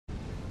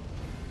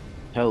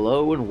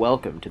Hello and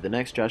welcome to the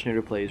next Josh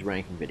Nader Plays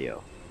ranking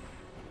video.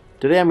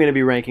 Today I'm going to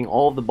be ranking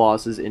all of the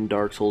bosses in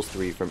Dark Souls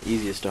 3 from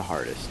easiest to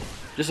hardest.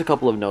 Just a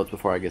couple of notes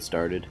before I get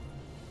started.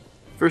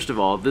 First of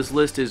all, this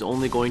list is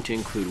only going to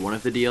include one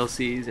of the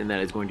DLCs, and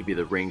that is going to be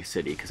the Ring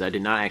City, because I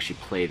did not actually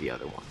play the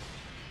other one.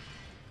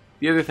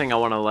 The other thing I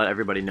want to let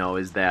everybody know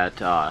is that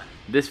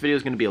this video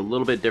is going to be a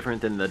little bit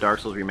different than the Dark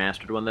Souls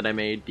Remastered one that I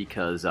made,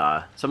 because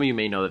some of you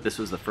may know that this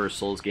was the first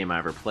Souls game I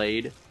ever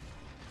played.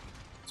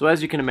 So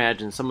as you can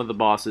imagine, some of the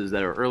bosses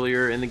that are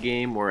earlier in the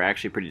game were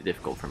actually pretty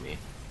difficult for me.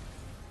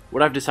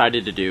 What I've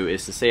decided to do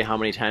is to say how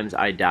many times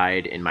I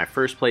died in my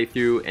first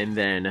playthrough, and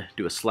then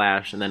do a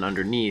slash, and then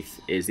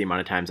underneath is the amount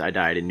of times I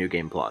died in New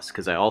Game Plus,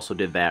 because I also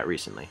did that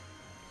recently.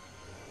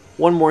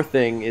 One more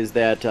thing is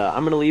that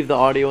I'm going to leave the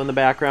audio in the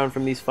background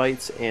from these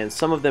fights, and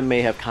some of them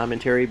may have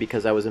commentary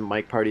because I was in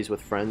mic parties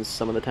with friends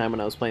some of the time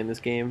when I was playing this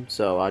game,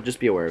 so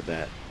just be aware of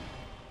that.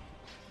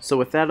 So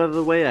with that out of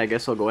the way, I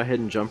guess I'll go ahead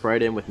and jump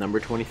right in with number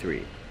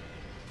 23.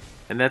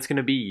 And that's going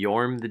to be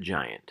Yorm the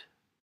Giant.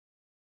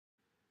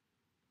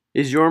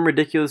 Is Yorm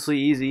ridiculously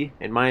easy?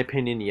 In my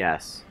opinion,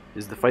 yes.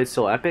 Is the fight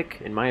still epic?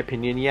 In my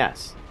opinion,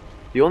 yes.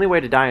 The only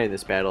way to die in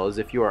this battle is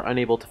if you are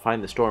unable to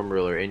find the Storm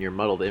Ruler in your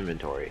muddled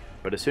inventory,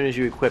 but as soon as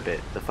you equip it,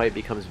 the fight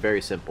becomes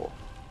very simple.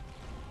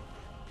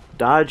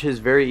 Dodge his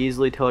very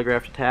easily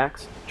telegraphed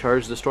attacks,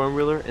 charge the Storm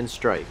Ruler, and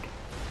strike.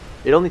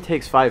 It only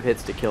takes 5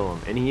 hits to kill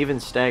him, and he even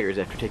staggers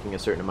after taking a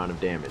certain amount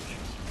of damage.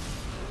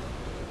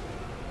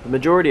 The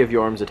majority of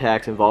Yorm's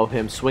attacks involve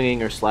him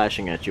swinging or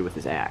slashing at you with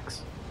his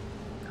axe.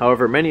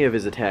 However, many of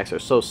his attacks are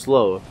so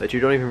slow that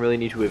you don't even really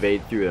need to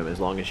evade through them as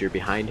long as you're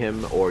behind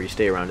him or you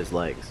stay around his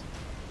legs.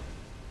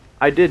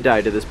 I did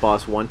die to this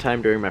boss one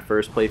time during my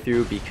first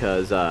playthrough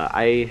because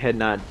I had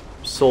not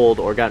sold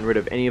or gotten rid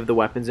of any of the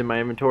weapons in my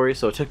inventory,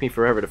 so it took me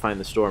forever to find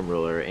the Storm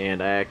Ruler,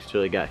 and I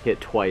actually got hit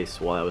twice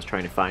while I was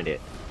trying to find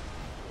it.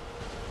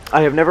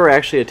 I have never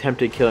actually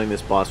attempted killing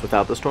this boss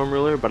without the Storm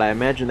Ruler, but I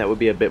imagine that would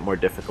be a bit more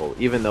difficult,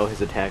 even though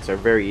his attacks are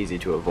very easy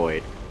to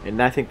avoid,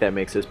 and I think that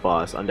makes this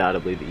boss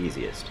undoubtedly the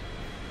easiest.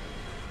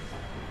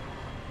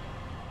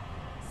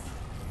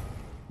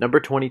 Number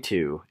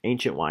 22,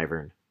 Ancient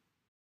Wyvern.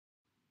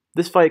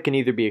 This fight can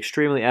either be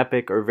extremely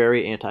epic or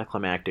very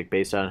anticlimactic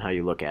based on how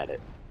you look at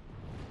it.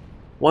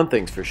 One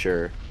thing's for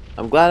sure,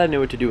 I'm glad I knew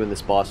what to do when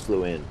this boss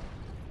flew in.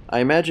 I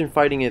imagine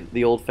fighting it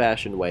the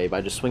old-fashioned way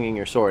by just swinging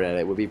your sword at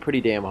it would be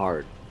pretty damn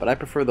hard, but I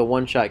prefer the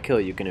one-shot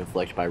kill you can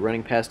inflict by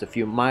running past a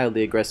few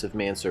mildly aggressive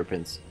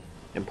man-serpents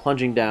and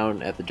plunging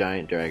down at the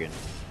giant dragon.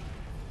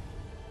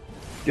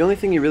 The only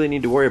thing you really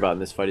need to worry about in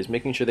this fight is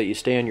making sure that you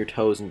stay on your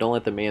toes and don't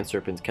let the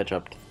man-serpents catch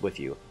up with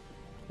you.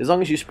 As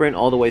long as you sprint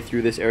all the way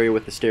through this area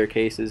with the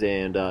staircases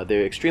and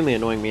the extremely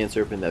annoying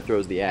man-serpent that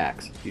throws the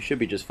axe, you should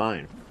be just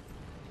fine.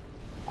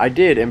 I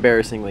did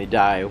embarrassingly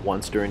die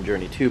once during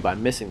Journey 2 by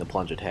missing the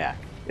plunge attack.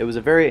 It was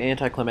a very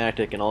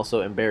anticlimactic and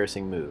also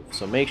embarrassing move,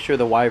 so make sure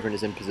the Wyvern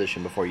is in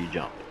position before you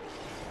jump.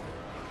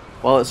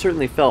 While it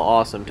certainly felt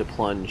awesome to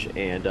plunge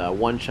and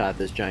one-shot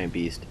this giant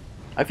beast,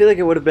 I feel like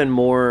it would have been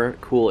more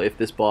cool if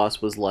this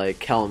boss was like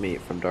Kalameet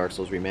from Dark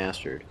Souls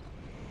Remastered.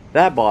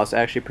 That boss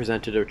actually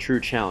presented a true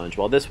challenge,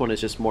 while this one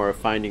is just more of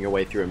finding your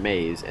way through a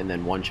maze and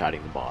then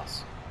one-shotting the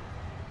boss.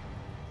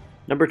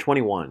 Number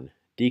 21,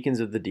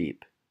 Deacons of the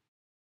Deep.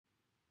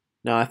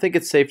 Now, I think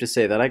it's safe to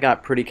say that I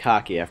got pretty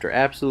cocky after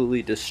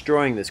absolutely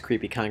destroying this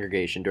creepy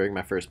congregation during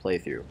my first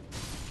playthrough.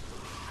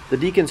 The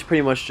deacons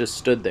pretty much just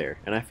stood there,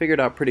 and I figured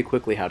out pretty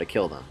quickly how to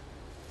kill them.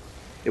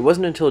 It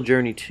wasn't until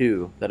Journey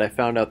 2 that I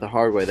found out the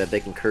hard way that they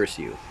can curse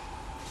you.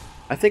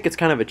 I think it's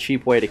kind of a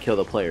cheap way to kill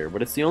the player,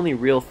 but it's the only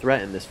real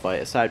threat in this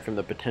fight aside from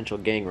the potential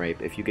gang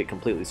rape if you get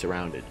completely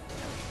surrounded.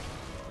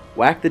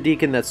 Whack the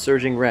deacon that's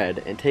surging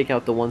red, and take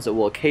out the ones that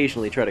will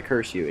occasionally try to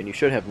curse you, and you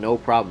should have no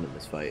problem in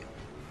this fight.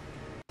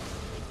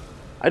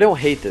 I don't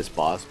hate this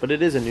boss, but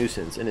it is a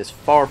nuisance and is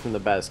far from the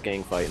best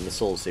gang fight in the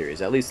Souls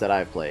series, at least that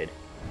I've played.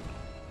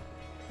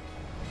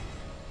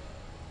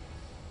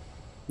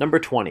 Number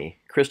 20,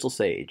 Crystal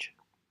Sage.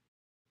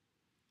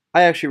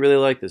 I actually really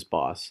like this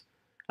boss.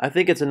 I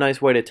think it's a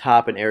nice way to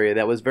top an area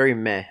that was very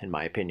meh in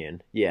my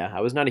opinion. Yeah,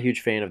 I was not a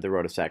huge fan of the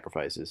Road of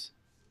Sacrifices.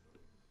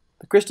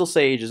 The Crystal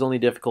Sage is only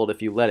difficult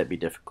if you let it be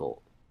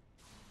difficult.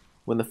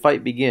 When the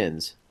fight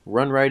begins,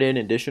 run right in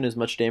and dish in as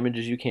much damage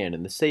as you can,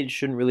 and the Sage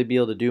shouldn't really be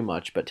able to do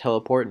much but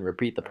teleport and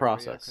repeat the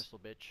process.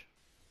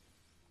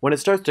 When it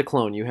starts to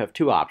clone, you have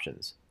two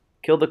options.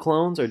 Kill the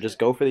clones or just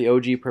go for the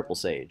OG Purple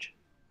Sage.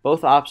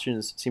 Both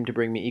options seem to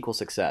bring me equal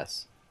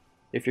success.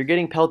 If you're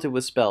getting pelted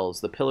with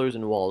spells, the pillars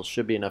and walls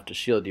should be enough to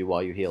shield you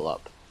while you heal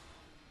up.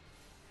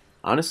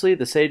 Honestly,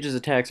 the Sage's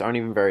attacks aren't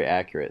even very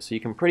accurate, so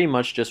you can pretty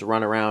much just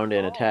run around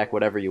and attack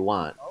whatever you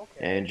want,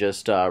 and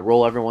just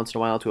roll every once in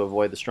a while to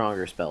avoid the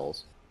stronger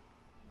spells.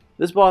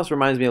 This boss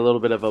reminds me a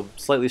little bit of a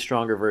slightly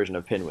stronger version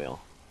of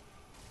Pinwheel.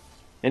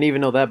 And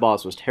even though that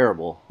boss was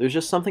terrible, there's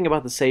just something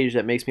about the Sage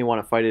that makes me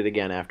want to fight it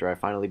again after I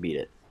finally beat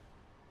it.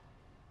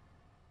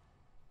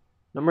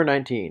 Number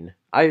 19,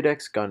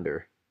 Iodex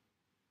Gundyr.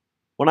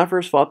 When I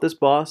first fought this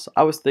boss,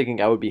 I was thinking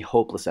I would be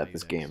hopeless at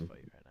this game.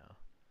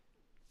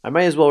 I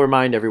may as well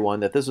remind everyone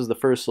that this was the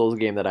first Souls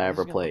game that I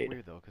ever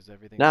played.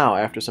 Now,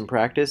 after some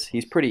practice,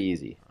 he's pretty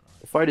easy.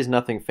 The fight is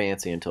nothing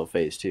fancy until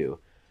Phase 2,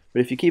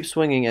 but if you keep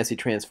swinging as he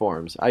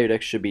transforms,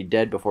 Iodex should be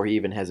dead before he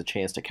even has a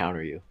chance to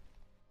counter you.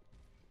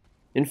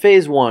 In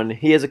Phase 1,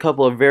 he has a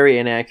couple of very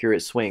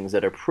inaccurate swings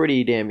that are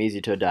pretty damn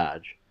easy to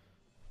dodge.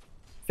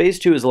 Phase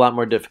 2 is a lot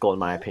more difficult in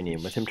my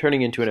opinion, with him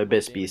turning into an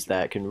Abyss Beast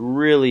that can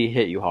really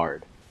hit you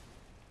hard.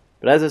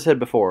 But as I said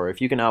before, if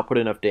you can output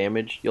enough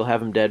damage, you'll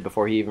have him dead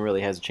before he even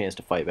really has a chance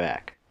to fight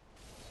back.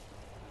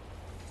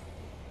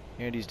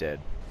 And he's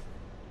dead.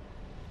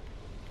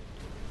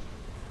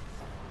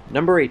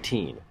 Number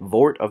 18,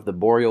 Vort of the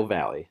Boreal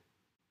Valley.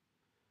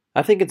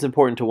 I think it's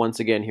important to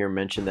once again here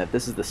mention that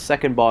this is the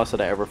second boss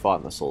that I ever fought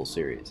in the Souls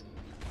series.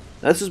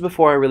 Now, this was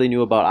before I really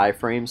knew about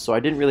iframes, so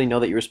I didn't really know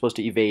that you were supposed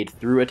to evade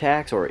through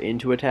attacks or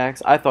into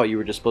attacks. I thought you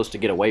were just supposed to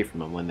get away from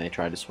them when they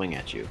tried to swing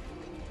at you.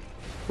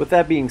 With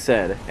that being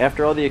said,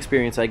 after all the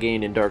experience I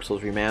gained in Dark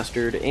Souls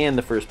Remastered and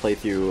the first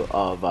playthrough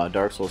of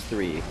Dark Souls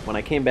 3, when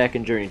I came back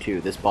in Journey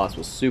 2, this boss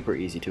was super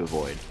easy to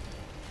avoid.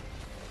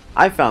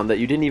 I found that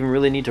you didn't even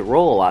really need to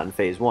roll a lot in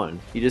Phase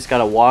 1, you just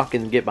gotta walk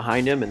and get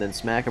behind him and then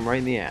smack him right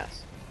in the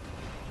ass.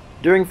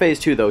 During Phase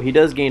 2 though, he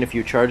does gain a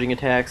few charging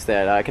attacks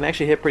that can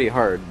actually hit pretty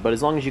hard, but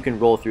as long as you can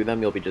roll through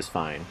them, you'll be just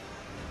fine.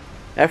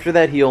 After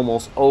that, he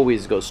almost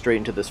always goes straight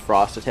into this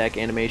frost attack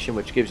animation,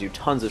 which gives you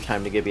tons of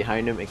time to get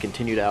behind him and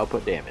continue to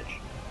output damage.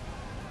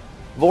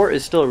 Vort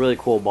is still a really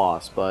cool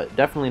boss, but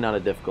definitely not a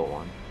difficult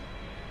one.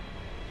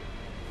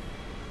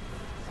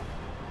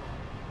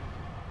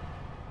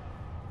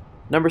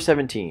 Number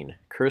 17,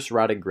 Curse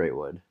Rotted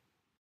Greatwood.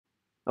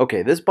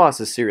 Okay, this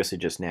boss is seriously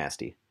just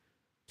nasty.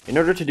 In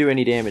order to do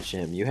any damage to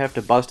him, you have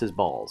to bust his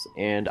balls,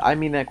 and I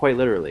mean that quite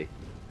literally.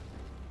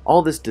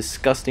 All this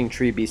disgusting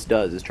tree beast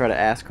does is try to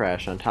ass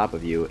crash on top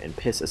of you and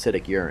piss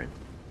acidic urine.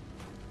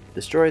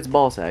 Destroy its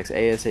ballsacks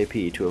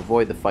ASAP to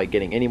avoid the fight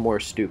getting any more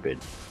stupid,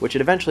 which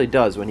it eventually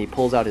does when he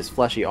pulls out his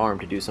fleshy arm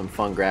to do some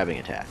fun grabbing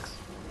attacks.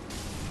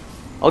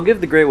 I'll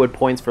give the Greatwood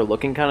points for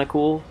looking kinda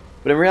cool,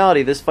 but in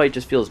reality this fight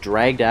just feels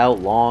dragged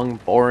out, long,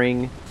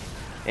 boring,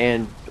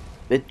 and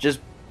it just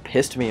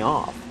pissed me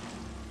off.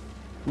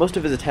 Most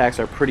of his attacks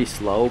are pretty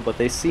slow, but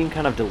they seem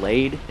kind of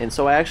delayed, and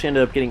so I actually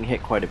ended up getting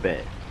hit quite a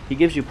bit. He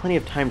gives you plenty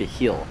of time to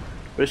heal,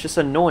 but it's just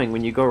annoying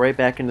when you go right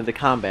back into the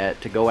combat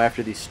to go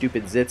after these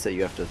stupid zits that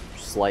you have to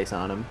slice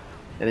on him,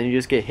 and then you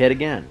just get hit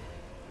again.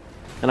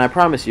 And I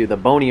promise you, the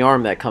bony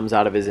arm that comes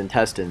out of his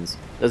intestines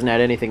doesn't add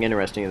anything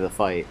interesting to the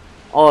fight.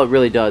 All it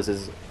really does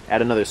is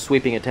add another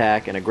sweeping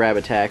attack and a grab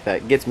attack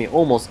that gets me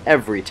almost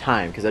every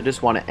time, because I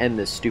just want to end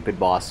this stupid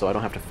boss so I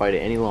don't have to fight it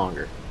any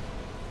longer.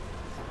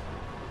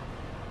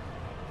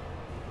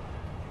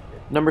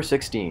 Number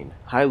 16,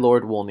 High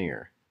Lord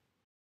Wolnir.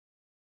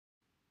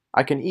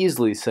 I can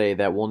easily say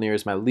that Wolnir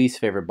is my least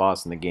favorite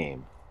boss in the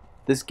game.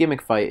 This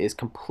gimmick fight is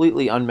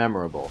completely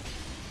unmemorable,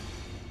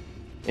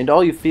 and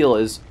all you feel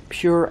is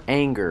pure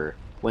anger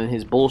when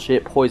his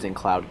bullshit poison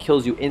cloud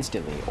kills you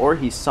instantly or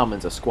he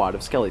summons a squad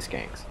of skelly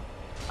skanks.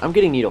 I'm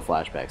getting needle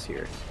flashbacks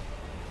here.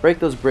 Break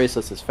those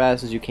bracelets as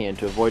fast as you can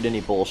to avoid any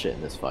bullshit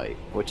in this fight,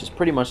 which is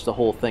pretty much the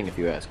whole thing if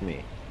you ask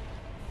me.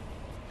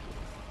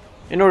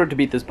 In order to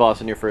beat this boss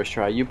on your first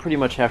try, you pretty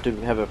much have to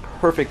have a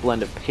perfect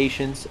blend of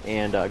patience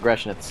and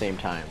aggression at the same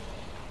time.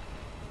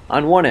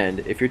 On one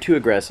end, if you're too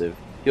aggressive,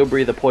 he'll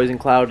breathe a poison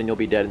cloud and you'll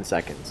be dead in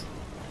seconds.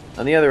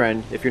 On the other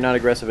end, if you're not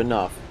aggressive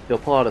enough, he'll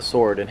pull out a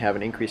sword and have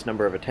an increased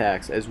number of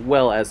attacks, as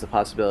well as the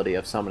possibility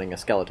of summoning a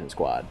skeleton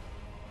squad.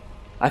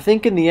 I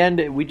think in the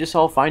end, we just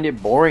all find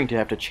it boring to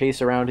have to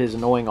chase around his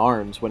annoying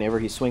arms whenever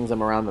he swings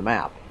them around the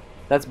map.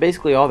 That's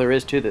basically all there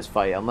is to this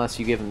fight, unless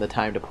you give him the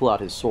time to pull out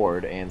his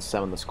sword and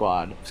summon the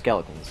squad of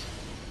skeletons.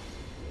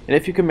 And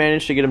if you can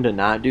manage to get him to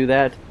not do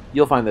that,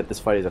 you'll find that this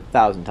fight is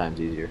 1,000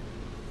 times easier.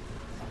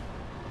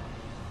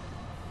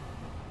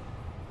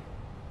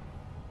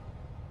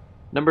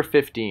 Number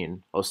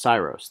 15,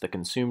 Osiros, the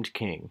Consumed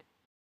King.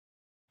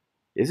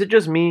 Is it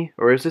just me,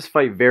 or is this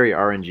fight very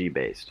RNG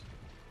based?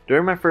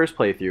 During my first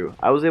playthrough,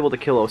 I was able to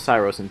kill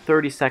Osiros in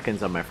 30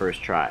 seconds on my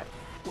first try,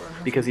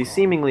 because he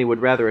seemingly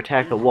would rather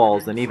attack the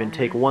walls than even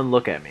take one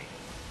look at me.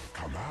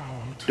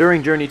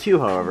 During Journey 2,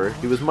 however,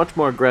 he was much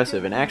more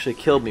aggressive and actually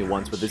killed me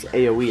once with his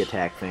AoE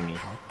attack thingy.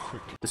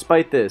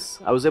 Despite this,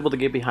 I was able to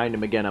get behind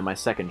him again on my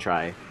second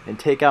try, and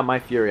take out my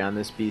fury on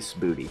this beast's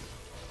booty.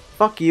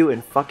 Fuck you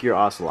and fuck your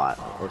ocelot,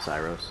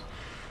 Osiros.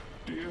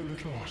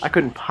 I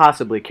couldn't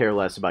possibly care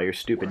less about your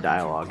stupid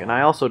dialogue, and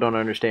I also don't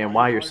understand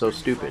why you're so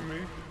stupid.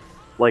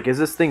 Like, is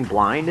this thing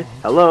blind?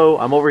 Hello,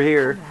 I'm over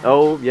here.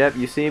 Oh, yep,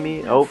 you see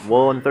me? Oh,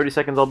 well, in 30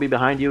 seconds I'll be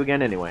behind you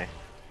again anyway.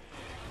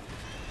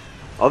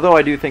 Although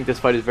I do think this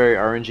fight is very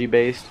RNG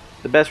based,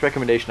 the best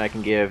recommendation I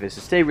can give is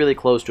to stay really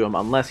close to him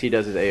unless he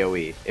does his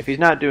AoE. If he's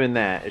not doing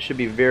that, it should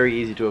be very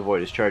easy to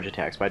avoid his charge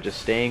attacks by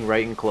just staying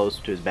right and close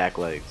to his back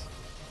legs.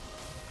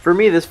 For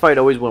me, this fight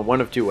always went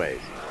one of two ways.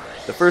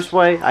 The first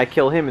way, I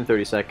kill him in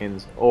 30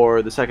 seconds,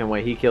 or the second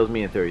way, he kills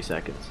me in 30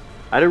 seconds.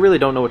 I really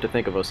don't know what to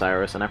think of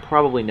Osiris, and I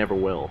probably never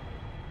will.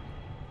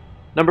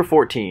 Number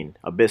 14,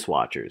 Abyss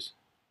Watchers.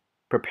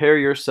 prepare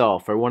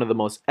yourself for one of the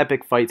most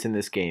epic fights in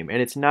this game,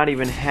 and it's not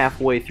even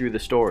halfway through the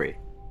story.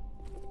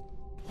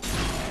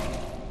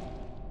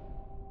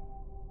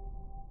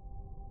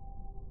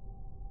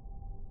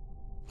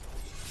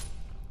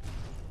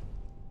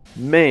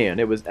 Man,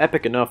 it was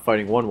epic enough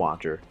fighting one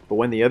Watcher, but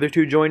when the other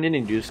two join in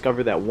and you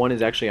discover that one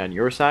is actually on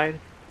your side,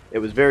 it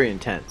was very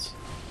intense.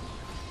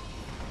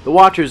 The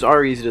Watchers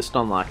are easy to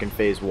stunlock in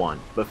Phase 1,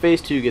 but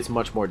Phase 2 gets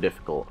much more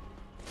difficult.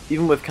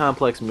 Even with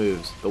complex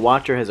moves, the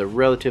Watcher has a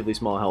relatively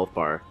small health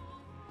bar,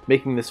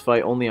 making this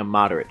fight only a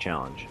moderate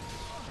challenge.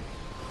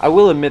 I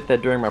will admit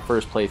that during my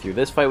first playthrough,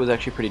 this fight was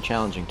actually pretty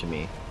challenging to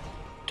me.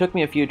 It took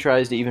me a few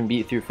tries to even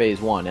beat through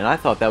Phase 1, and I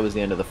thought that was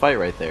the end of the fight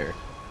right there.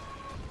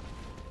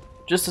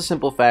 Just the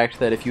simple fact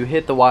that if you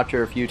hit the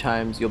Watcher a few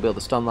times, you'll be able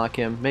to stunlock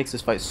him makes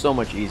this fight so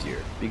much easier,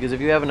 because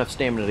if you have enough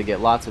stamina to get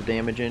lots of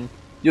damage in,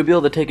 you'll be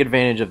able to take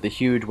advantage of the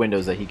huge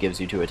windows that he gives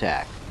you to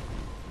attack.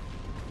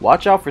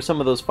 Watch out for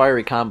some of those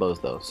fiery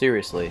combos though,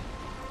 seriously.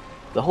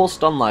 The whole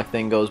stunlock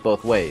thing goes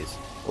both ways.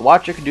 The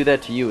Watcher can do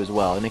that to you as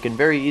well, and it can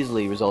very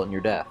easily result in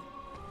your death.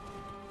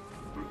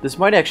 This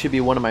might actually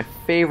be one of my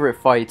favorite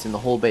fights in the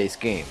whole base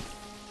game.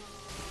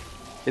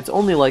 It's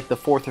only like the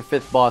 4th or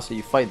 5th boss that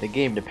you fight in the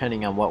game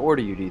depending on what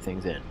order you do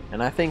things in,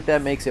 and I think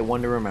that makes it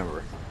one to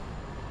remember.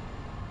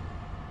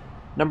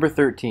 Number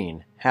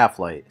 13,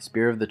 Half-Light,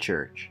 Spear of the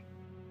Church.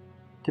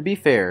 To be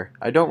fair,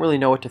 I don't really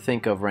know what to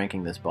think of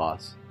ranking this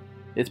boss.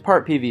 It's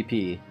part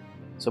PvP,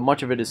 so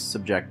much of it is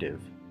subjective.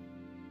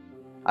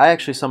 I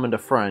actually summoned a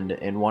friend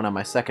and won on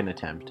my second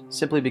attempt,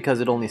 simply because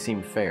it only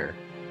seemed fair.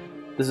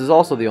 This is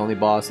also the only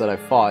boss that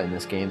I've fought in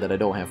this game that I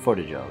don't have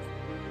footage of.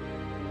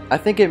 I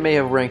think it may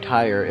have ranked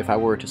higher if I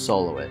were to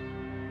solo it.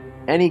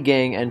 Any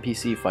gang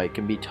NPC fight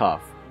can be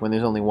tough when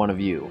there's only one of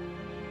you.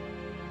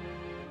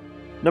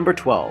 Number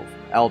 12,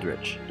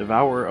 Aldrich,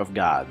 Devourer of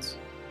Gods.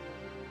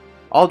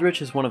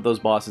 Aldrich is one of those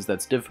bosses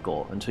that's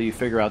difficult until you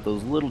figure out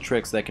those little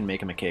tricks that can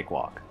make him a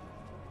cakewalk.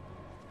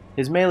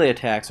 His melee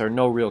attacks are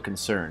no real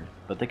concern,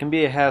 but they can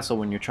be a hassle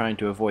when you're trying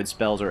to avoid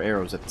spells or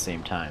arrows at the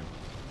same time.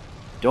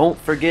 Don't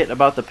forget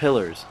about the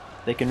pillars,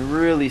 they can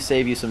really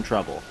save you some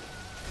trouble.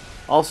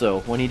 Also,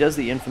 when he does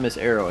the infamous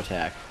arrow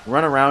attack,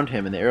 run around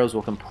him and the arrows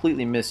will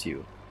completely miss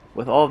you.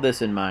 With all of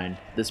this in mind,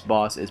 this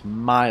boss is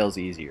miles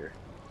easier.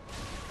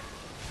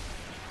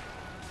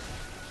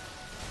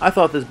 I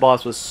thought this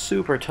boss was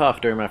super tough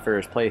during my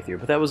first playthrough,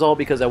 but that was all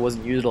because I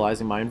wasn't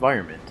utilizing my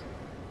environment.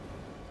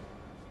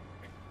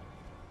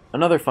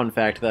 Another fun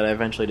fact that I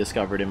eventually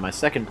discovered in my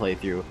second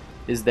playthrough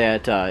is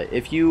that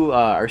if you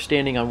are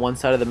standing on one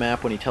side of the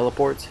map when he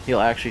teleports,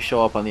 he'll actually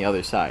show up on the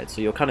other side, so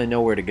you'll kind of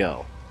know where to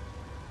go.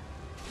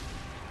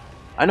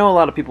 I know a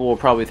lot of people will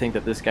probably think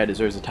that this guy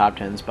deserves a top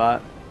 10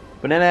 spot,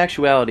 but in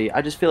actuality,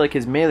 I just feel like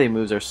his melee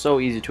moves are so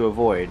easy to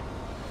avoid.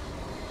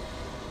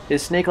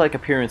 His snake-like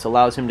appearance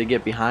allows him to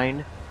get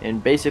behind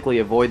and basically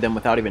avoid them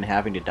without even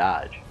having to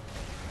dodge.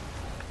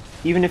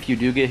 Even if you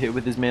do get hit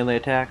with his melee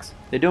attacks,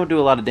 they don't do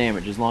a lot of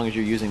damage as long as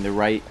you're using the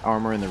right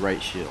armor and the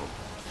right shield.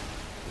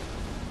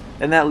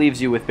 And that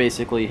leaves you with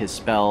basically his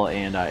spell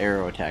and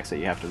arrow attacks that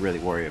you have to really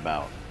worry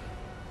about.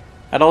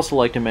 I'd also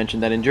like to mention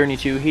that in Journey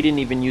 2, he didn't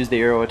even use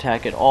the arrow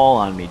attack at all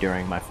on me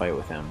during my fight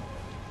with him.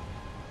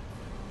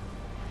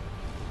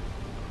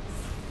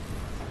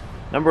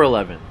 Number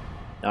 11.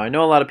 Now I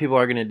know a lot of people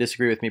are going to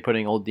disagree with me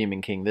putting Old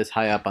Demon King this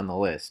high up on the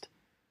list,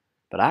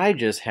 but I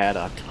just had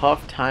a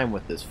tough time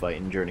with this fight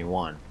in Journey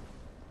 1.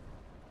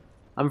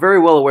 I'm very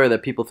well aware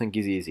that people think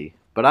he's easy,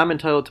 but I'm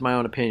entitled to my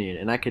own opinion,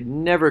 and I could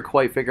never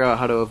quite figure out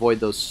how to avoid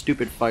those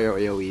stupid fire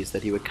AoEs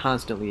that he would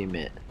constantly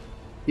emit.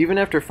 Even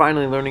after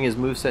finally learning his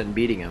moveset and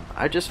beating him,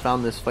 I just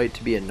found this fight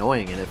to be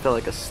annoying, and it felt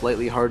like a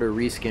slightly harder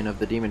reskin of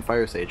the Demon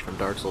Fire Sage from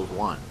Dark Souls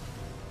 1.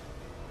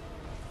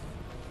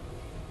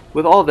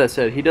 With all of that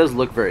said, he does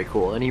look very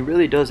cool, and he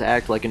really does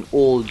act like an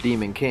old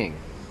Demon King.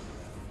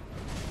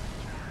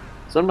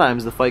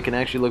 Sometimes the fight can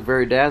actually look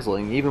very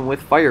dazzling, even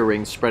with fire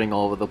rings spreading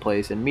all over the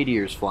place and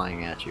meteors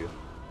flying at you.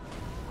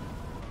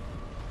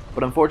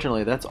 But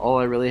unfortunately, that's all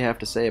I really have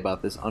to say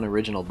about this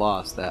unoriginal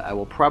boss that I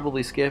will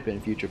probably skip in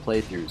future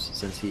playthroughs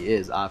since he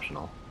is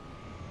optional.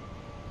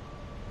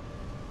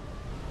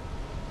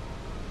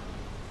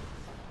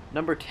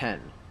 Number 10,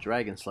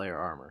 Dragon Slayer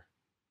Armor.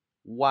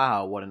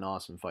 Wow, what an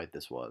awesome fight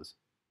this was.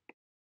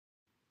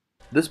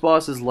 This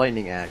boss's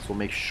lightning axe will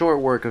make short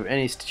work of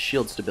any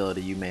shield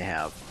stability you may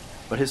have,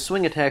 but his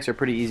swing attacks are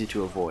pretty easy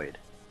to avoid.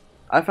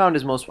 I found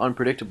his most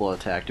unpredictable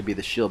attack to be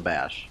the Shield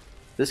Bash.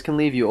 This can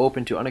leave you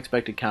open to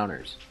unexpected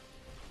counters.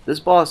 This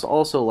boss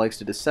also likes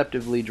to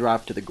deceptively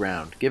drop to the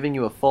ground, giving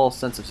you a false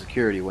sense of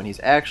security when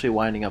he's actually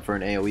winding up for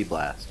an AoE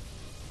blast.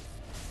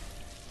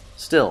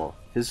 Still,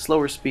 his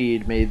slower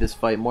speed made this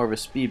fight more of a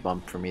speed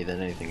bump for me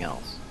than anything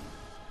else.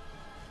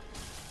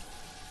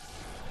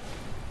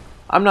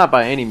 I'm not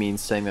by any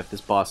means saying that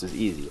this boss is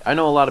easy. I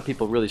know a lot of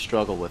people really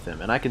struggle with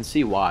him, and I can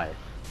see why.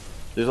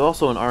 There's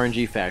also an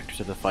RNG factor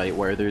to the fight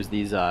where there's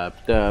these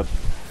the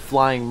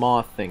flying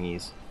moth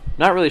thingies.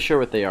 Not really sure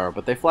what they are,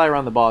 but they fly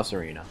around the boss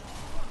arena.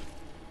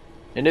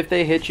 And if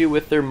they hit you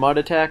with their mud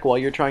attack while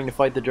you're trying to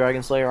fight the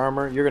Dragon Slayer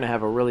armor, you're going to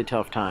have a really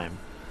tough time.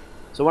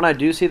 So when I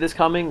do see this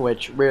coming,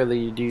 which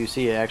rarely do you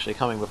see it actually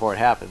coming before it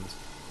happens,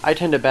 I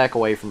tend to back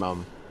away from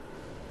them.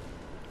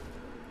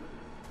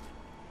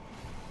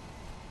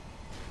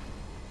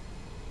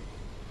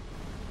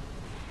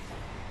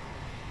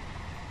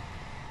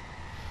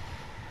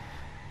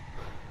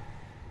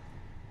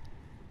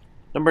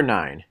 Number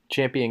 9.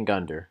 Champion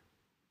Gunder.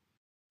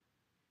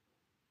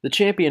 The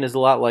champion is a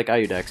lot like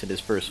Iudex in his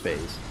first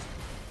phase.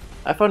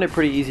 I found it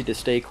pretty easy to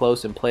stay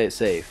close and play it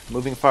safe,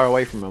 moving far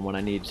away from him when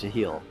I needed to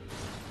heal.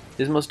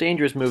 His most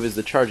dangerous move is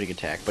the charging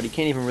attack, but he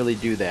can't even really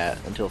do that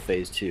until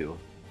phase 2.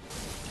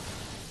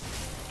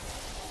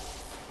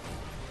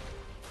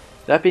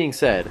 That being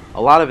said,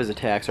 a lot of his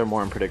attacks are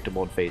more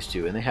unpredictable in phase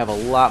 2, and they have a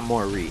lot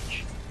more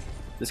reach.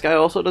 This guy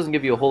also doesn't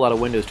give you a whole lot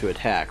of windows to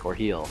attack or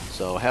heal,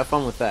 so have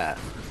fun with that.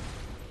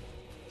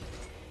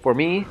 For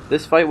me,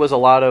 this fight was a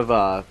lot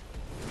of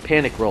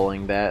panic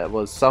rolling that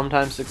was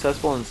sometimes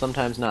successful and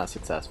sometimes not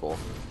successful.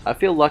 I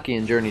feel lucky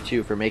in Journey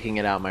 2 for making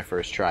it out my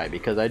first try,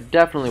 because I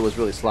definitely was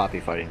really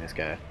sloppy fighting this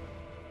guy.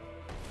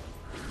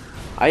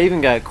 I even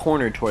got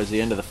cornered towards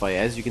the end of the fight,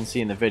 as you can see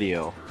in the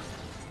video.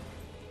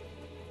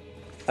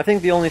 I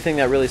think the only thing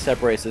that really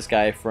separates this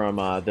guy from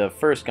the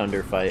first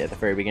Gunder fight at the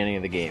very beginning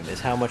of the game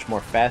is how much more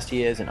fast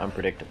he is and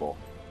unpredictable.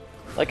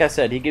 Like I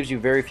said, he gives you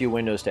very few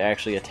windows to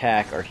actually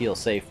attack or heal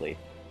safely.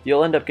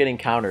 You'll end up getting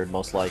countered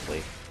most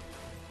likely,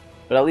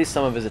 but at least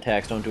some of his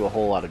attacks don't do a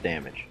whole lot of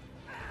damage.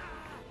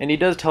 And he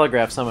does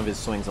telegraph some of his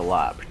swings a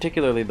lot,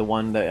 particularly the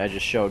one that I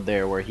just showed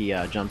there where he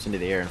jumps into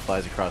the air and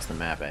flies across the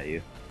map at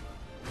you.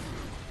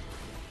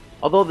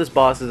 Although this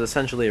boss is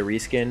essentially a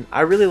reskin,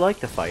 I really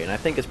like the fight and I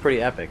think it's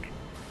pretty epic.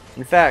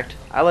 In fact,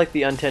 I like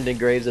the Untended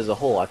Graves as a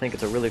whole. I think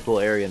it's a really cool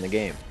area in the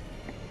game.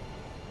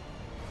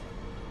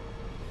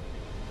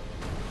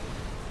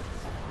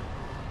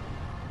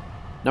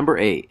 Number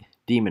 8.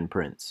 Demon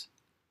Prince.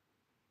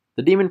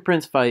 The Demon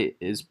Prince fight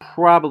is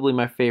probably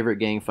my favorite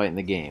gang fight in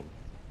the game.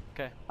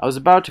 I was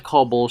about to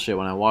call bullshit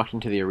when I walked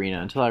into the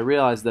arena until I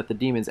realized that the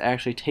demons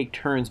actually take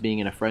turns being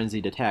in a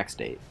frenzied attack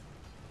state.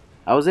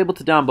 I was able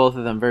to down both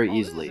of them very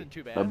easily,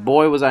 but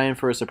boy was I in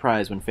for a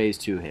surprise when phase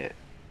 2 hit.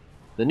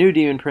 The new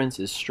Demon Prince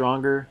is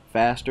stronger,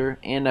 faster,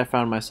 and I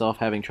found myself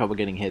having trouble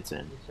getting hits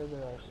in.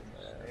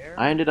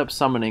 I ended up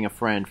summoning a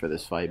friend for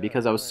this fight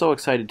because I was so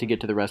excited to get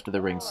to the rest of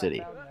the Ring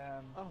City.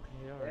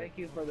 Thank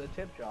you for the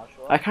tip,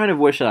 Joshua. I kind of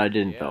wish that I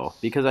didn't though,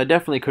 because I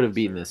definitely could have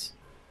beaten this.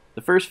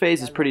 The first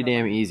phase is pretty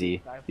damn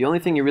easy. The only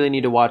thing you really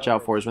need to watch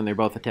out for is when they're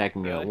both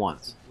attacking you at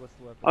once.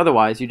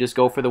 Otherwise, you just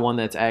go for the one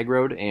that's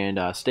aggroed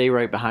and stay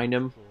right behind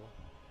him.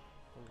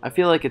 I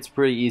feel like it's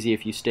pretty easy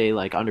if you stay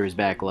like under his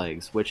back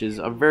legs, which is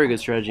a very good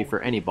strategy for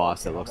any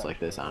boss that looks like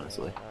this,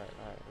 honestly.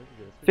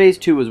 Phase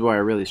 2 is where I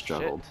really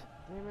struggled.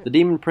 The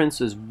Demon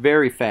Prince is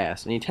very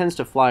fast, and he tends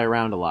to fly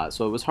around a lot,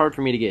 so it was hard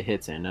for me to get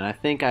hits in, and I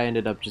think I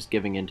ended up just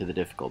giving in to the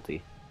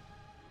difficulty.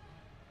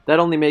 That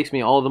only makes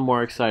me all the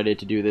more excited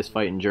to do this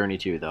fight in Journey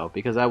 2, though,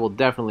 because I will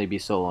definitely be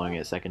soloing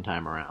it second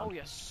time around. Oh,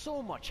 yeah,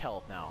 so much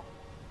health now.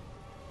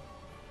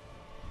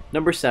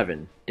 Number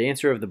 7.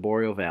 Dancer of the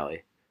Boreal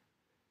Valley.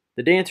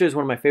 The Dancer is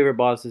one of my favorite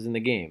bosses in the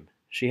game.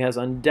 She has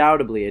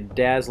undoubtedly a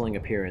dazzling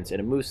appearance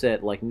and a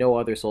moveset like no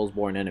other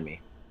Soulsborne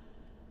enemy.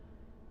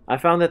 I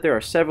found that there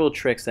are several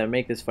tricks that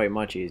make this fight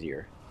much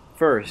easier.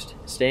 First,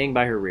 staying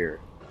by her rear.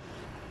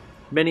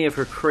 Many of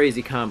her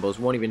crazy combos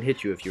won't even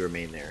hit you if you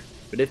remain there,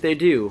 but if they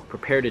do,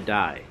 prepare to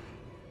die.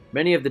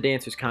 Many of the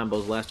Dancer's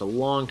combos last a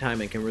long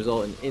time and can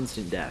result in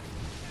instant death.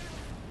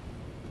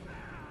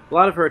 A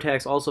lot of her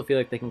attacks also feel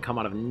like they can come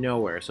out of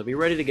nowhere, so be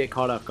ready to get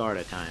caught off guard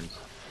at times.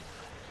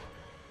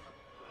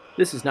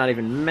 This is not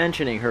even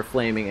mentioning her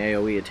flaming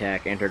AoE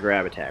attack and her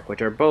grab attack,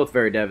 which are both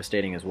very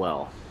devastating as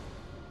well.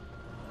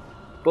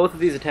 Both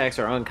of these attacks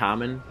are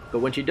uncommon, but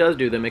when she does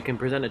do them, it can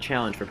present a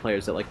challenge for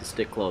players that like to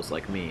stick close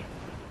like me.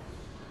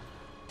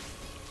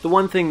 The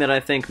one thing that I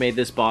think made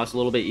this boss a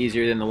little bit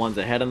easier than the ones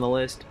ahead on the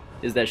list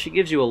is that she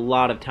gives you a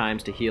lot of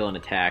times to heal and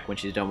attack when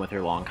she's done with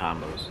her long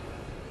combos.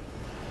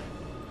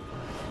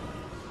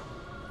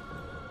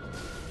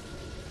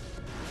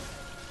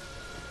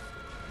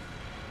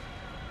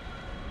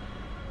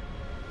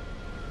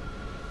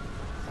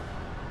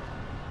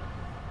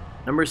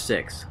 Number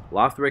 6.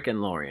 Lothric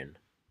and Lorien.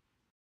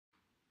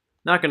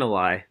 Not gonna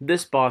lie,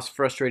 this boss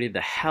frustrated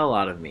the hell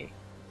out of me,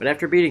 but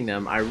after beating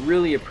them, I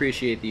really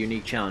appreciate the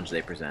unique challenge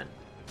they present.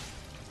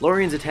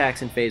 Lorien's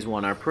attacks in Phase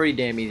 1 are pretty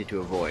damn easy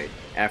to avoid,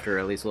 after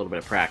at least a little bit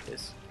of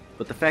practice,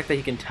 but the fact that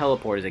he can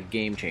teleport is a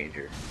game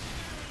changer.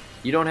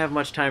 You don't have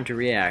much time to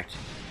react,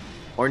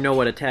 or know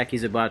what attack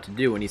he's about to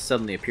do when he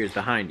suddenly appears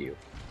behind you.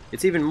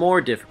 It's even more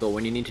difficult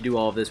when you need to do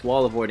all of this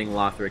while avoiding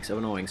Lothric's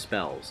annoying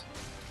spells.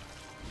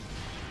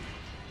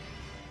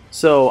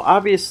 So,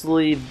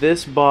 obviously,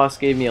 this boss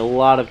gave me a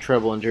lot of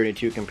trouble in Journey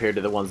 2 compared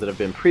to the ones that have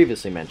been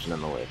previously mentioned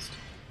on the list.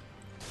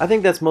 I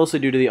think that's mostly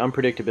due to the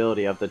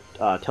unpredictability of the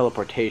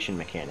teleportation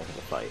mechanic of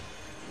the fight.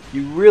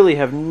 You really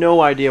have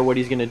no idea what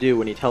he's going to do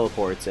when he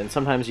teleports, and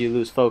sometimes you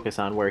lose focus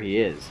on where he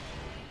is.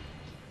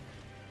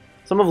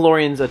 Some of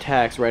Lorien's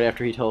attacks right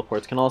after he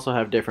teleports can also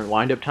have different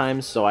wind-up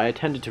times, so I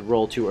tended to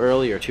roll too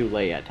early or too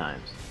late at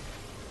times.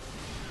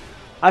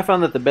 I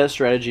found that the best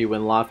strategy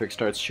when Lothric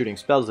starts shooting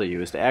spells at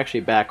you is to actually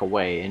back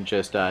away and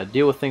just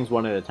deal with things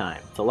one at a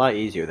time. It's a lot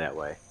easier that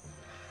way.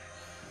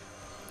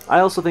 I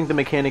also think the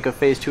mechanic of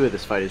Phase 2 of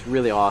this fight is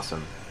really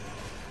awesome.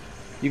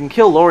 You can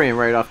kill Lorien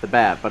right off the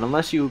bat, but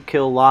unless you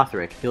kill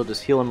Lothric, he'll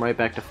just heal him right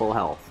back to full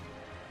health.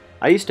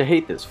 I used to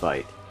hate this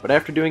fight, but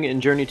after doing it in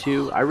Journey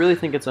 2, I really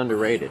think it's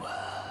underrated.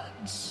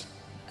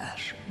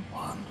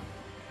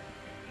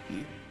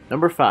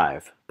 Number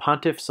 5.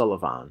 Pontiff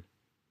Sulyvahn.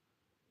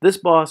 This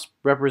boss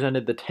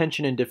represented the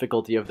tension and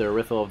difficulty of the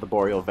Irithyll of the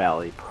Boreal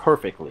Valley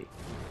perfectly.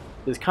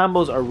 His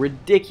combos are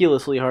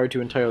ridiculously hard to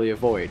entirely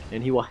avoid,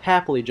 and he will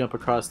happily jump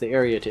across the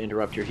area to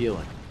interrupt your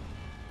healing.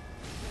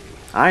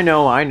 I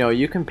know,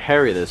 you can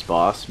parry this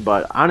boss,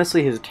 but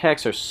honestly his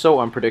attacks are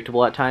so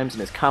unpredictable at times and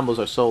his combos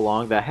are so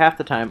long that half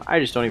the time I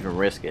just don't even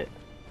risk it.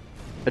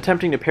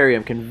 Attempting to parry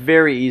him can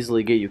very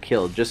easily get you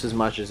killed just as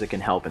much as it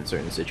can help in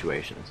certain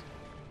situations.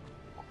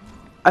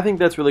 I think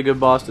that's really good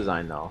boss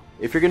design though.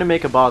 If you're going to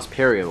make a boss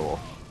parryable,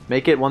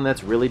 make it one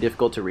that's really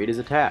difficult to read his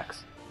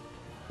attacks.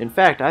 In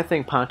fact, I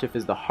think Pontiff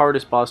is the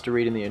hardest boss to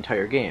read in the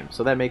entire game,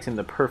 so that makes him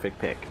the perfect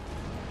pick.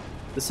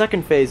 The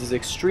second phase is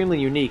extremely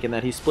unique in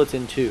that he splits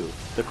in two,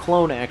 the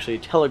clone actually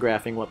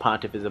telegraphing what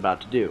Pontiff is about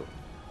to do.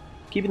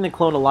 Keeping the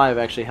clone alive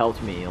actually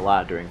helped me a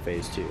lot during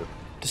Phase 2,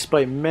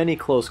 despite many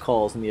close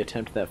calls in the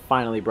attempt that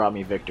finally brought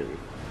me victory.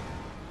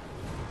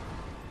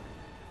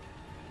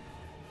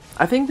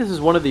 I think this is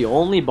one of the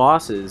only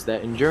bosses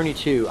that in Journey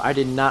 2 I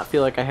did not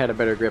feel like I had a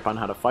better grip on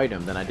how to fight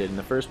him than I did in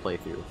the first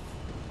playthrough.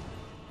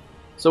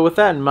 So with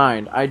that in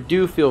mind, I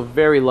do feel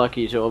very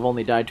lucky to have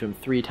only died to him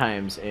 3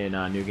 times in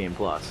New Game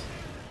Plus.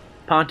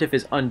 Pontiff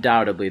is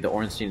undoubtedly the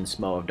Ornstein and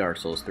Smough of Dark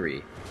Souls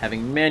 3,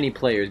 having many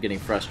players getting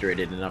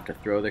frustrated enough to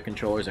throw their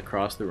controllers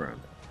across the room.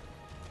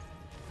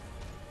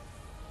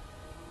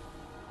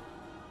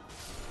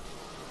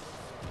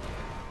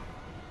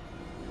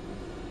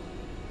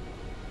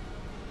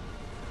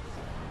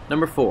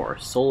 Number 4,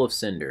 Soul of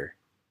Cinder.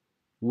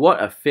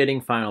 What a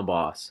fitting final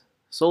boss.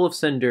 Soul of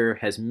Cinder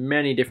has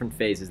many different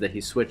phases that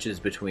he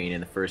switches between in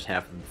the first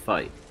half of the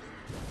fight.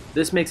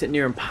 This makes it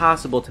near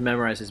impossible to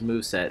memorize his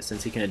moveset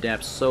since he can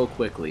adapt so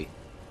quickly.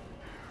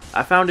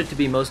 I found it to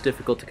be most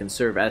difficult to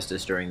conserve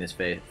Estus during this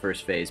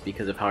first phase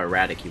because of how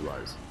erratic he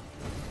was.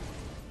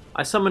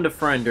 I summoned a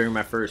friend during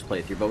my first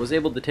playthrough but was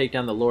able to take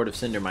down the Lord of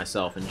Cinder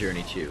myself in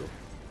Journey 2.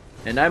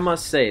 And I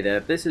must say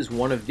that this is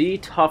one of the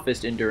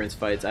toughest endurance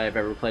fights I have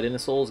ever played in a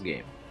Souls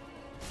game.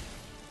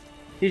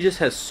 He just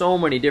has so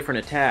many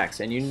different attacks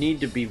and you need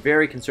to be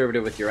very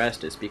conservative with your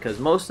Estus because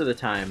most of the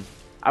time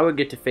I would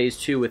get to Phase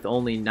 2 with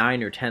only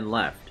 9 or 10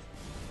 left.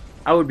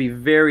 I would be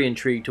very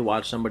intrigued to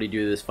watch somebody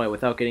do this fight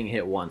without getting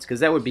hit once, because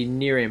that would be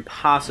near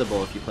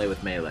impossible if you play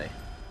with melee.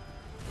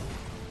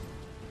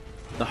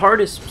 The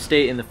hardest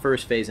state in the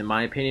first phase, in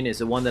my opinion, is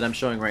the one that I'm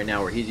showing right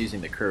now where he's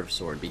using the curved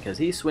sword, because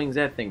he swings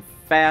that thing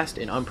fast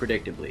and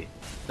unpredictably,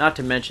 not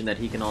to mention that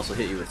he can also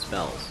hit you with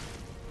spells.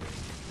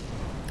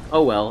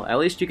 Oh well, at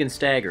least you can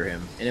stagger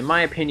him, and in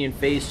my opinion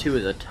Phase 2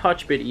 is a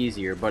touch bit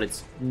easier, but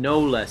it's no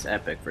less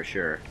epic for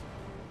sure.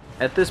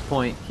 At this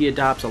point, he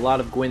adopts a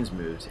lot of Gwyn's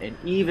moves, and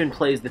even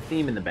plays the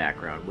theme in the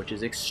background, which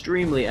is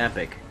extremely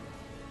epic.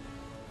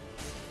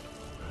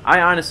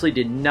 I honestly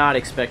did not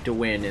expect to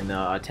win in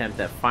the attempt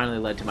that finally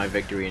led to my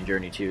victory in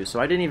Journey 2, so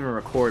I didn't even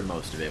record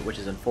most of it, which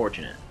is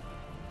unfortunate.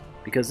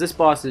 Because this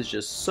boss is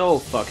just so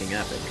fucking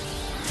epic.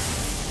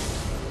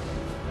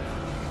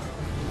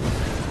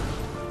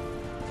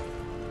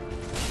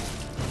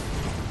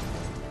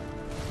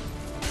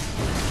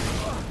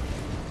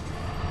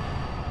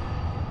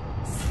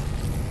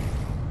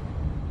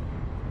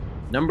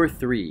 Number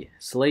 3,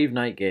 Slave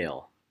Knight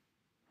Gale.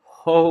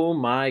 Oh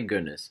my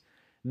goodness.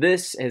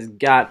 This has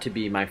got to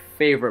be my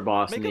favorite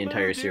boss in the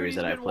entire series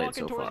that I've played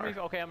so far.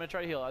 Okay, I'm gonna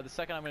try to heal.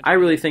 I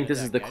really think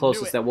this is the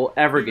closest that we'll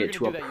ever get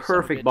to a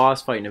perfect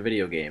boss fight in a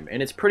video game, and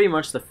it's pretty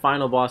much the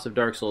final boss of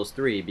Dark Souls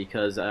 3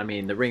 because, I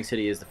mean, the Ring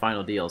City is the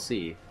final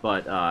DLC,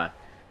 but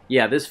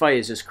yeah, this fight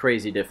is just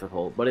crazy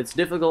difficult, but it's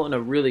difficult in a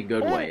really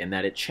good way in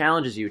that it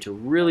challenges you to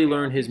really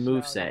learn his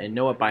moveset and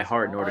know it by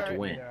heart in order to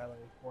win.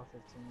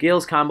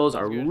 Gale's combos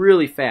are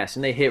really fast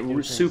and they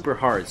hit super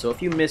hard, so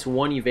if you miss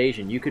one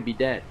evasion, you could be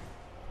dead.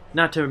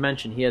 Not to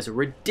mention, he has a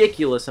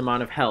ridiculous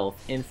amount of health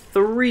in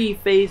 3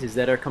 phases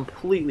that are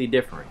completely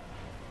different.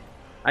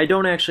 I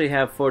don't actually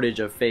have footage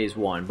of Phase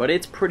 1, but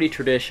it's pretty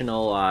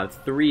traditional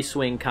 3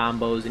 swing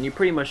combos, and you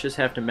pretty much just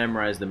have to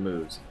memorize the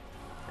moves.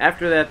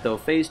 After that, though,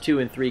 Phase 2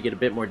 and 3 get a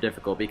bit more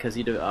difficult because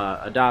he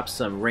adopts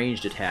some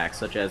ranged attacks,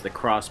 such as the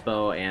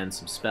crossbow and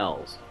some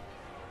spells.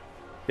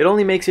 It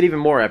only makes it even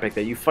more epic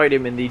that you fight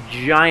him in the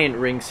giant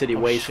Ring City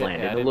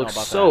wasteland, and it looks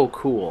so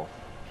cool.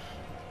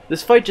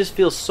 This fight just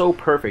feels so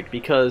perfect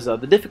because the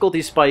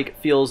difficulty spike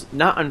feels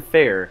not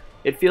unfair,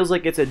 it feels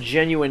like it's a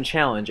genuine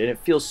challenge, and it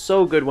feels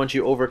so good once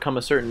you overcome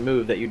a certain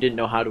move that you didn't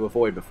know how to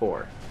avoid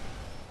before.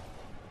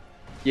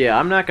 Yeah,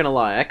 I'm not gonna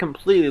lie, I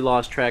completely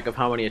lost track of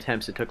how many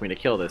attempts it took me to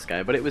kill this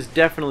guy, but it was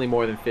definitely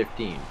more than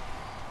 15.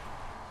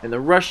 And the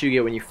rush you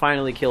get when you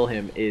finally kill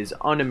him is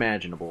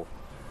unimaginable.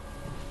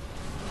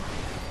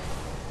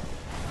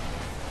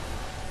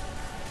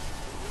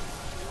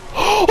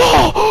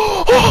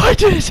 Oh, I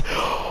did it!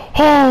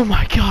 Oh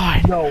my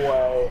god! No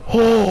way.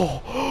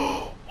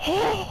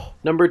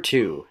 Number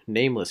 2,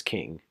 Nameless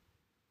King.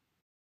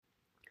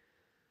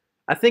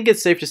 I think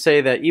it's safe to say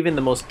that even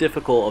the most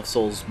difficult of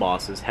Souls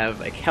bosses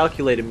have a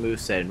calculated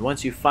moveset, and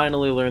once you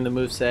finally learn the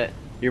moveset,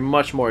 you're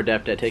much more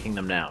adept at taking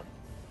them down.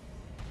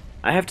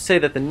 I have to say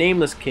that the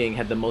Nameless King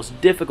had the most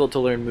difficult to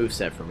learn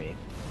moveset for me.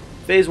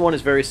 Phase 1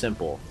 is very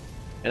simple,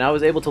 and I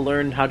was able to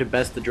learn how to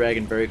best the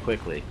dragon very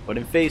quickly, but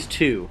in Phase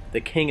 2,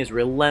 the king is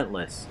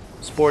relentless,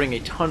 sporting a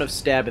ton of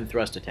stab and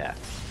thrust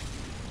attacks.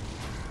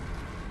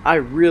 I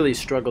really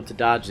struggled to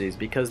dodge these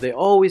because they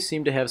always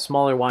seem to have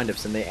smaller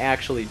windups than they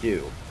actually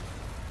do.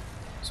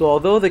 So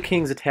although the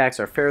king's attacks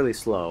are fairly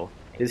slow,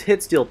 his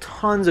hits deal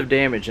tons of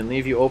damage and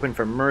leave you open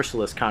for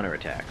merciless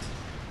counterattacks.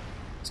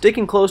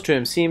 Sticking close to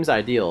him seems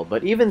ideal,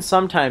 but even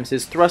sometimes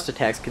his thrust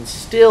attacks can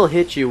still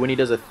hit you when he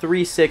does a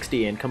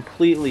 360 and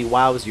completely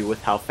wows you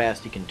with how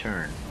fast he can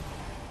turn.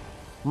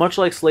 Much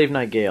like Slave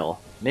Knight Gale,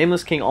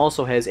 Nameless King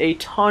also has a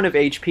ton of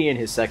HP in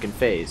his second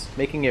phase,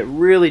 making it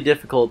really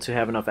difficult to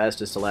have enough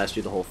Estus to last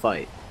you the whole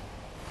fight.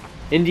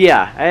 And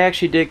yeah, I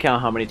actually did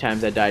count how many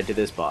times I died to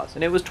this boss,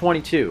 and it was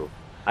 22.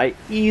 I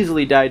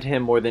easily died to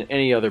him more than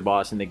any other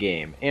boss in the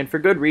game, and for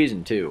good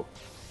reason too.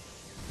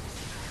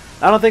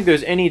 I don't think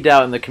there's any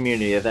doubt in the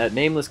community that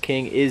Nameless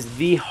King is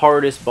the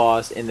hardest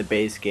boss in the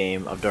base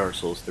game of Dark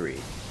Souls 3.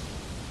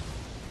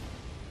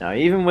 Now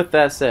even with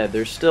that said,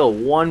 there's still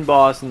one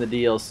boss in the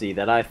DLC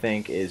that I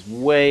think is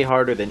way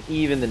harder than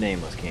even the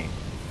Nameless King.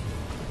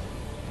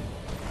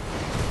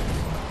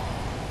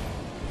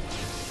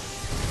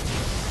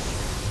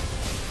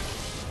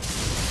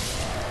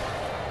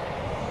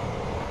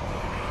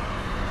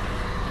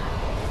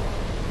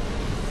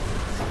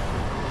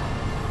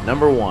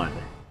 Number 1.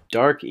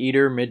 Dark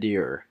Eater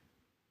Midir.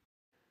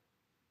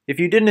 If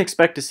you didn't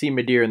expect to see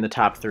Midir in the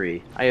top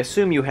 3, I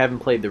assume you haven't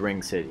played the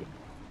Ring City.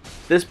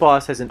 This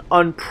boss has an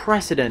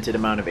unprecedented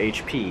amount of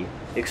HP,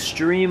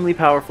 extremely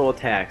powerful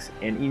attacks,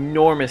 and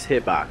enormous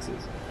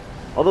hitboxes.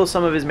 Although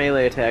some of his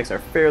melee attacks are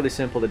fairly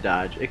simple to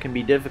dodge, it can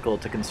be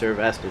difficult to conserve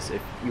Estus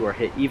if you are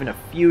hit even a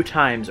few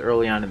times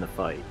early on in the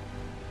fight.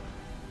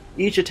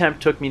 Each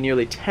attempt took me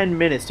nearly 10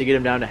 minutes to get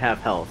him down to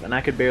half health, and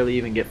I could barely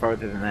even get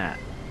farther than that.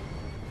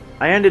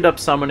 I ended up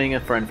summoning a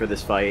friend for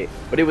this fight,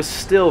 but it was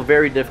still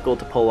very difficult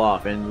to pull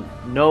off and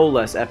no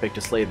less epic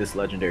to slay this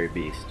legendary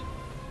beast.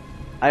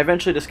 I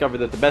eventually discovered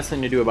that the best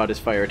thing to do about his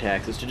fire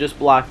attacks is to just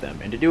block them,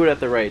 and to do it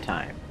at the right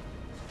time.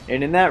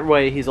 And in that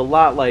way, he's a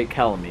lot like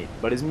Kalameet,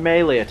 but his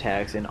melee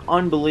attacks and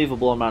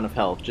unbelievable amount of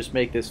health just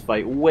make this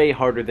fight way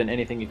harder than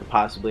anything you could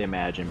possibly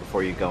imagine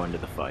before you go into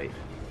the fight.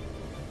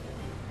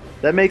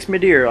 That makes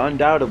Midir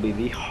undoubtedly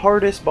the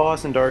hardest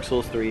boss in Dark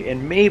Souls 3,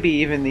 and maybe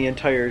even the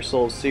entire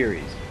Souls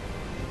series.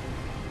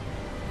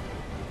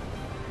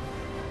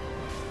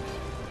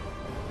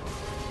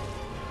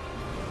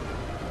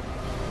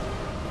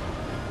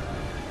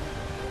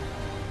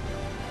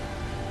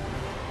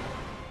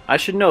 I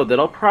should note that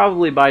I'll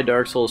probably buy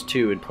Dark Souls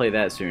 2 and play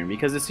that soon,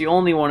 because it's the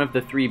only one of the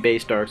 3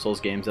 base Dark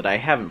Souls games that I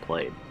haven't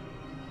played.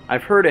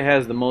 I've heard it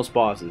has the most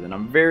bosses, and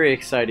I'm very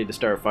excited to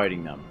start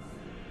fighting them.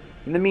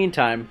 In the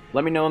meantime,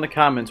 let me know in the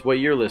comments what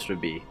your list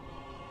would be.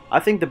 I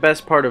think the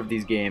best part of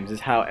these games is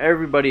how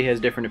everybody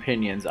has different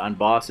opinions on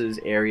bosses,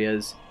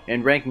 areas,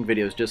 and ranking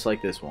videos just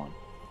like this one.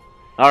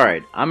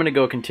 Alright, I'm gonna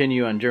go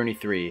continue on Journey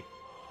 3.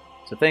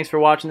 So thanks for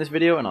watching this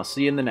video, and I'll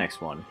see you in the next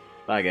one.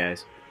 Bye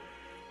guys.